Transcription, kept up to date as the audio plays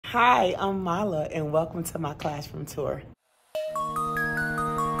Hi, I'm Mala, and welcome to my classroom tour.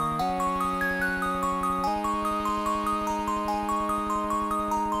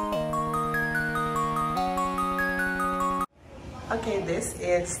 Okay, this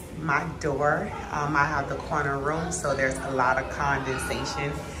is my door. I have the corner room, so there's a lot of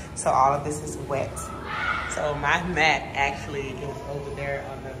condensation. So all of this is wet. So my mat actually is over there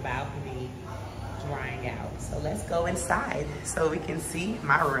on the balcony drying out. So let's go inside so we can see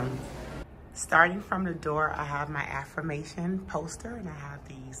my room. Starting from the door, I have my affirmation poster and I have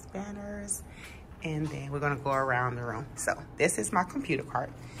these banners, and then we're gonna go around the room. So this is my computer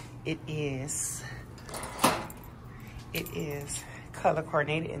cart. It is color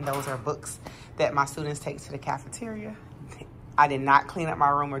coordinated, and those are books that my students take to the cafeteria. I did not clean up my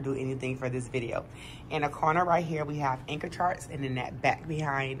room or do anything for this video. In a corner right here, we have anchor charts, and in that back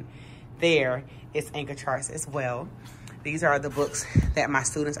behind there is anchor charts as well. These are the books that my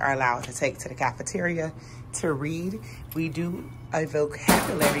students are allowed to take to the cafeteria to read. We do a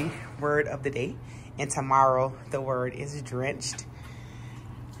vocabulary word of the day, and tomorrow the word is drenched.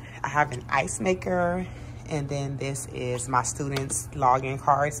 I have an ice maker, and then this is my students' login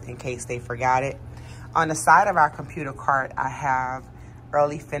cards in case they forgot it. On the side of our computer cart, I have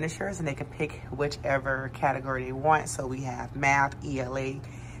early finishers, and they can pick whichever category they want. So we have math, ELA,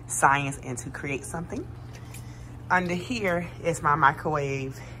 science, and to create something. Under here is my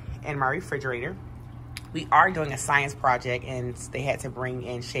microwave and my refrigerator. We are doing a science project, and they had to bring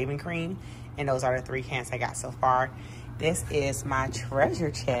in shaving cream, and those are the 3 cans I got so far. This is my treasure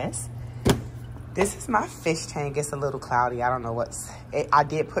chest. This is my fish tank. It's a little cloudy. I don't know I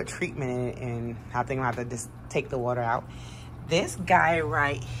did put treatment in it, and I think I'm gonna have to just take the water out. This guy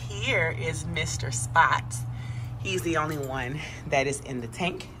right here is Mr. Spots. He's the only one that is in the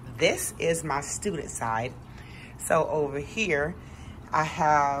tank. This is my student side. So over here, I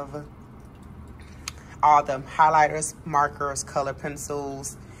have all the highlighters, markers, color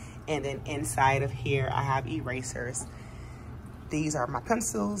pencils, and then inside of here, I have erasers. These are my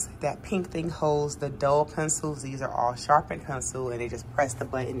pencils. That pink thing holds the dull pencils. These are all sharpened pencil, and they just press the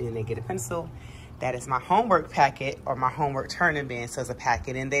button and they get a pencil. That is my homework packet, or my homework turning bin. So there's a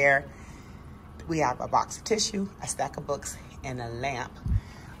packet in there. We have a box of tissue, a stack of books, and a lamp.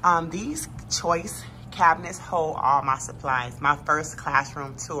 These choice cabinets hold all my supplies. My first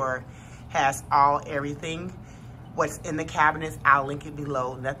classroom tour has everything. What's in the cabinets, I'll link it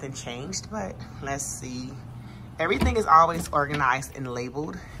below. Nothing changed, but let's see. Everything is always organized and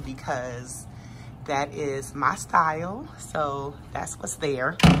labeled because that is my style. So that's what's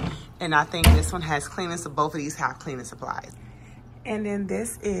there. And I think this one has cleaning, so both of these have cleaning supplies. And then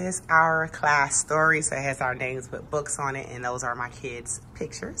this is our class story. So it has our names with books on it, and those are my kids'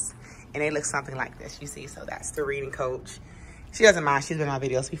 pictures. And they look something like this, you see. So that's the reading coach. She doesn't mind, she's been on my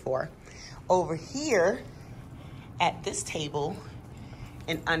videos before. Over here at this table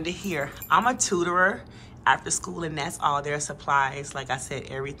and under here, I'm a tutorer after school, and that's all their supplies. Like I said,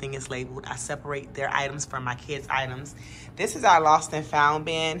 everything is labeled. I separate their items from my kids' items. This is our lost and found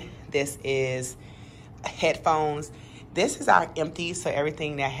bin. This is headphones. This is our empty, so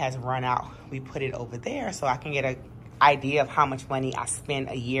everything that has run out, we put it over there so I can get an idea of how much money I spend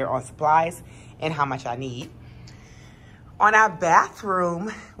a year on supplies and how much I need. On our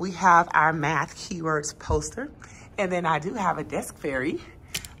bathroom, we have our math keywords poster, and then I do have a desk fairy.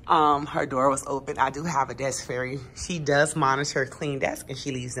 Her door was open. I do have a desk fairy. She does monitor clean desk, and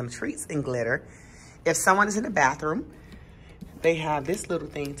she leaves them treats and glitter. If someone is in the bathroom, they have this little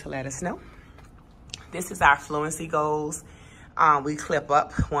thing to let us know. This is our fluency goals. We clip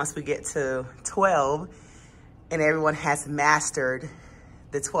up once we get to 12 and everyone has mastered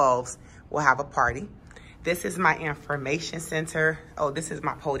the 12s, we'll have a party. This is my information center. Oh, this is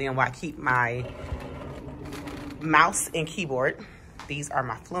my podium where I keep my mouse and keyboard. These are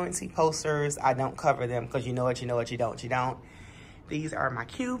my fluency posters. I don't cover them because you know what, you know what, you don't, you don't. These are my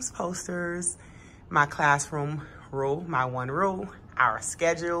cubes posters, my classroom rule, my one rule, our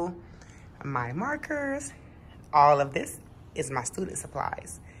schedule, my markers. All of this is my student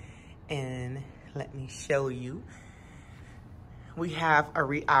supplies. And let me show you. We have our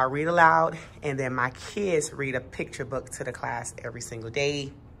read aloud, and then my kids read a picture book to the class every single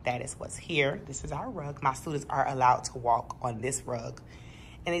day. That is what's here. This is our rug. My students are allowed to walk on this rug.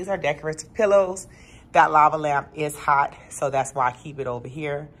 And these are decorative pillows. That lava lamp is hot, so that's why I keep it over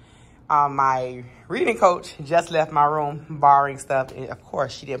here. My reading coach just left my room borrowing stuff, and of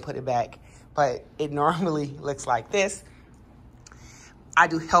course she didn't put it back, but it normally looks like this. I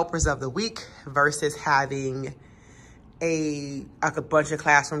do helpers of the week versus having a bunch of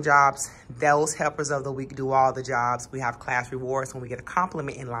classroom jobs. Those helpers of the week do all the jobs. We have class rewards when we get a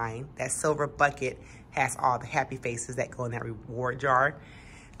compliment in line. That silver bucket has all the happy faces that go in that reward jar.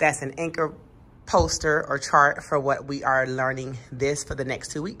 That's an anchor poster or chart for what we are learning this for the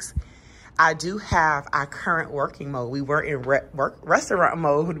next 2 weeks. I do have our current working mode. We were in restaurant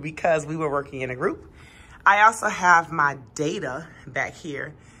mode because we were working in a group. I also have my data back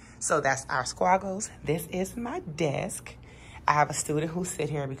here. So that's our squaggles. This is my desk. I have a student who sit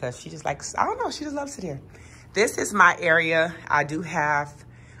here because she just likes, I don't know, she just loves to sit here. This is my area. I do have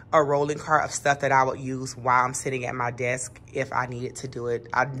a rolling cart of stuff that I would use while I'm sitting at my desk if I needed to do it.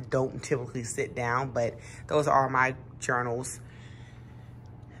 I don't typically sit down, but those are all my journals.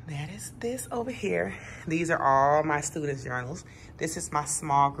 That is this over here. These are all my students' journals. This is my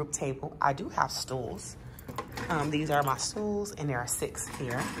small group table. I do have stools. These are my stools, and there are 6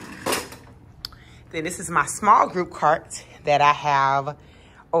 here. Then this is my small group cart that I have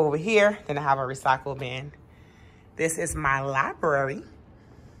over here. Then I have a recycle bin. This is my library.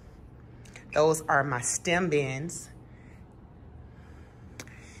 Those are my STEM bins.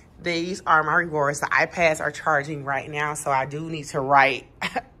 These are my rewards. The iPads are charging right now, so I do need to write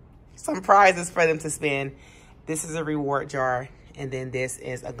some prizes for them to spend. This is a reward jar, and then this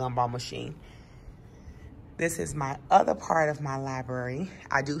is a gumball machine. This is my other part of my library.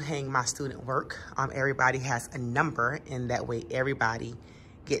 I do hang my student work. Everybody has a number, and that way everybody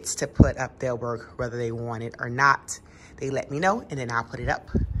gets to put up their work, whether they want it or not. They let me know, and then I'll put it up.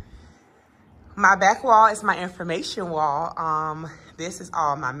 My back wall is my information wall. This is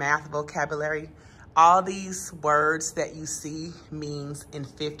all my math vocabulary. All these words that you see means in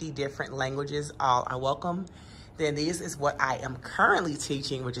 50 different languages. All are welcome. Then this is what I am currently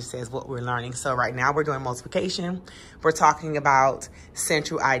teaching, which it says what we're learning. So right now we're doing multiplication. We're talking about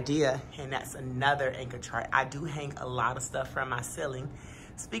central idea, and that's another anchor chart. I do hang a lot of stuff from my ceiling.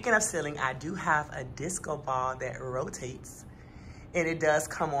 Speaking of ceiling, I do have a disco ball that rotates, and it does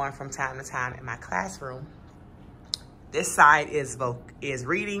come on from time to time in my classroom. This side is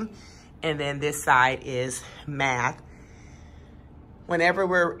reading, and then this side is math. Whenever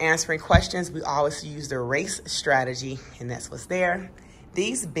we're answering questions, we always use the race strategy, and that's what's there.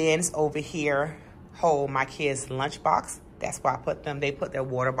 These bins over here hold my kids' lunchbox. That's why I put them. They put their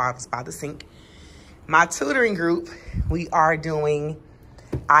water bottles by the sink. My tutoring group, we are doing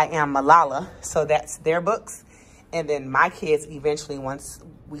I Am Malala, so that's their books. And then my kids, eventually, once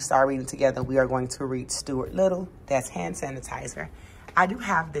we start reading together, we are going to read Stuart Little. That's hand sanitizer. I do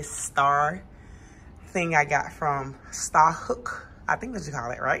have this star thing I got from Star Hook. I think that's what you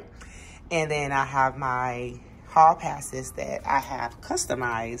call it, right? And then I have my hall passes that I have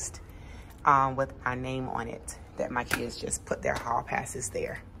customized with my name on it, that my kids just put their hall passes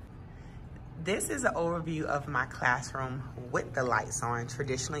there. This is an overview of my classroom with the lights on.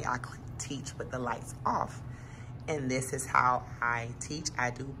 Traditionally, I teach with the lights off. And this is how I teach.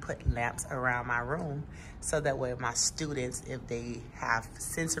 I do put lamps around my room so that way my students, if they have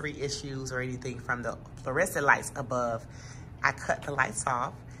sensory issues or anything from the fluorescent lights above, I cut the lights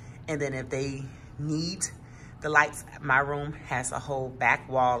off. And then if they need the lights, my room has a whole back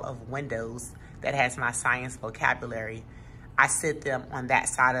wall of windows that has my science vocabulary. I sit them on that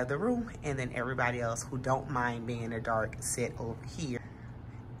side of the room, and then everybody else who don't mind being in the dark sit over here.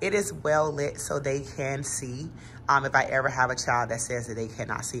 It is well lit so they can see. If I ever have a child that says that they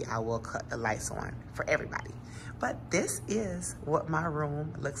cannot see, I will cut the lights on for everybody. But this is what my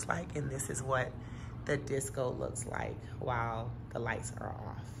room looks like, and this is what the disco looks like while the lights are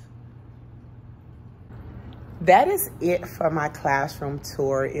off. That is it for my classroom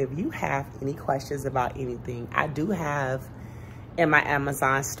tour. If you have any questions about anything, I do have in my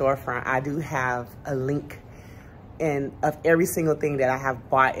Amazon storefront, I do have a link of every single thing that I have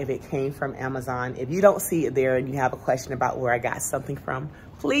bought if it came from Amazon. If you don't see it there and you have a question about where I got something from,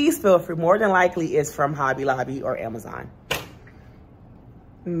 please feel free. More than likely it's from Hobby Lobby or Amazon.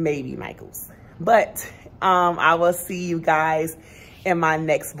 Maybe Michael's. But I will see you guys in my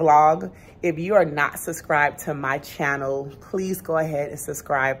next vlog. If you are not subscribed to my channel, please go ahead and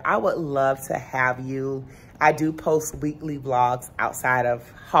subscribe. I would love to have you. I do post weekly vlogs outside of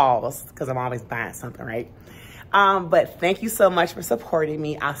hauls because I'm always buying something, right? But thank you so much for supporting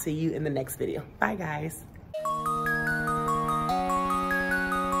me. I'll see you in the next video. Bye, guys.